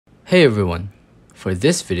Hey everyone! For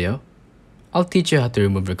this video, I'll teach you how to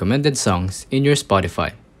remove recommended songs in your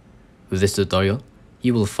Spotify. With this tutorial,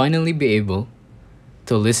 you will finally be able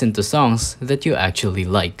to listen to songs that you actually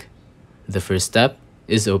like. The first step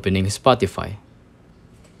is opening Spotify.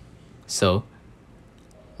 So,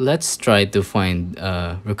 let's try to find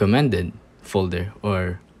a recommended folder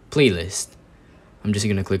or playlist. I'm just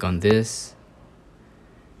gonna click on this.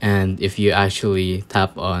 And if you actually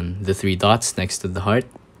tap on the three dots next to the heart,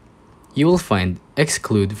 you will find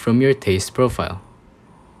exclude from your taste profile.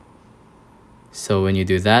 So when you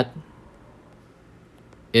do that,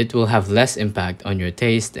 it will have less impact on your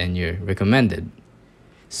taste and your recommended.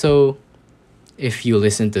 So if you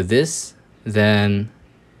listen to this, then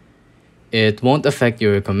it won't affect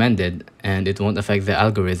your recommended and it won't affect the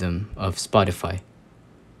algorithm of Spotify.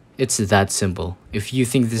 It's that simple. If you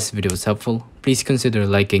think this video is helpful, please consider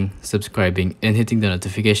liking, subscribing, and hitting the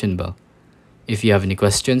notification bell. If you have any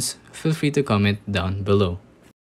questions, feel free to comment down below.